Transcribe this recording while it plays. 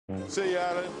See you,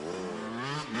 Alan.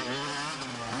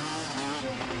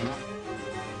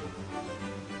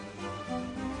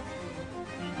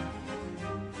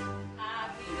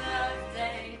 Happy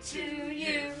birthday to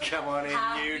you. Come on in,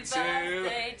 you two. Happy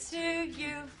birthday to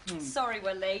you. Sorry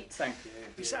we're late. Thank you.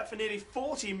 We sat for nearly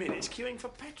 40 minutes queuing for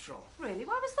petrol. Really?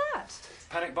 Why was that?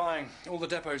 Panic buying. All the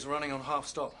depots are running on half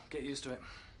stop. Get used to it.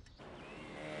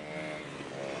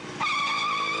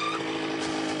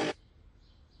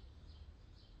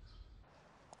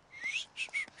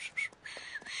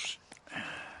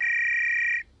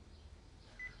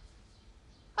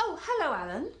 Oh, hello,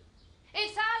 Alan.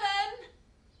 It's Alan!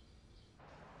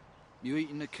 You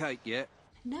eating the cake yet?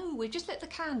 No, we've just lit the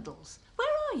candles. Where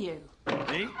are you?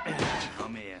 Me?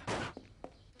 I'm here.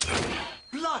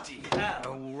 Bloody hell!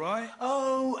 All right?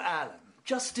 Oh, Alan,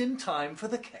 just in time for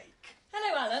the cake.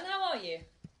 Hello, Alan. How are you?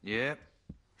 Yeah.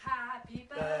 Happy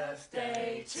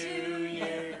birthday to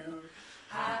you.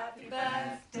 Happy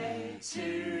birthday to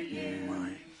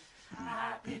you.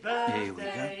 Happy Here we go.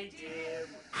 birthday, dear.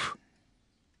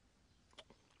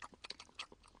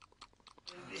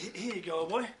 Here you go, old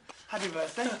boy. Happy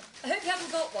birthday. I hope you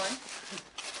haven't got one.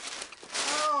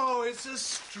 Oh, it's a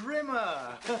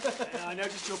strimmer. I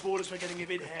noticed your borders were getting a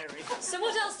bit hairy. So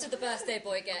what else did the birthday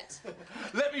boy get?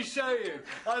 Let me show you.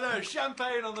 I know,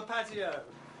 champagne on the patio.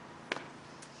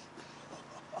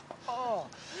 Oh,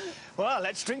 well,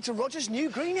 let's drink to Roger's new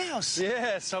greenhouse.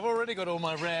 Yes, I've already got all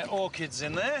my rare orchids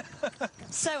in there.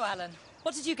 So, Alan,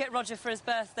 what did you get Roger for his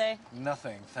birthday?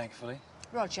 Nothing, thankfully.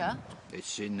 Roger?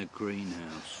 It's in the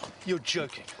greenhouse. You're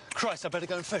joking. Christ, I better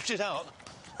go and fetch it out.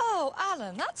 Oh,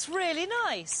 Alan, that's really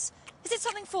nice. Is it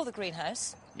something for the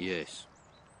greenhouse? Yes.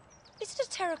 Is it a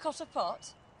terracotta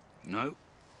pot? No.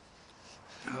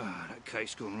 Ah, that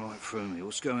cake's gone right through me.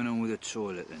 What's going on with the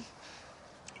toilet, then?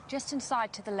 Just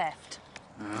inside to the left.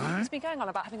 He's been going on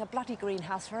about having a bloody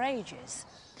greenhouse for ages.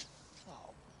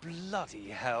 Oh, bloody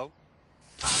hell.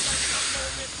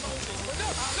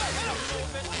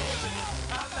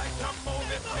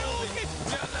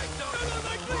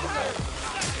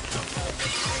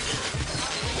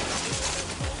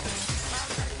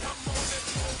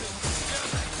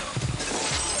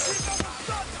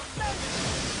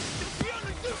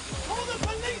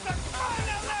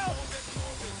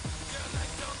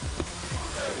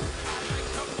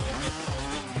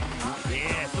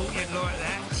 Yeah, thought you'd like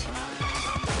that.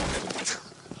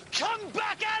 Come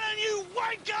back, Alan, you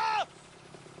wanker!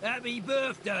 Happy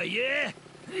birthday, yeah?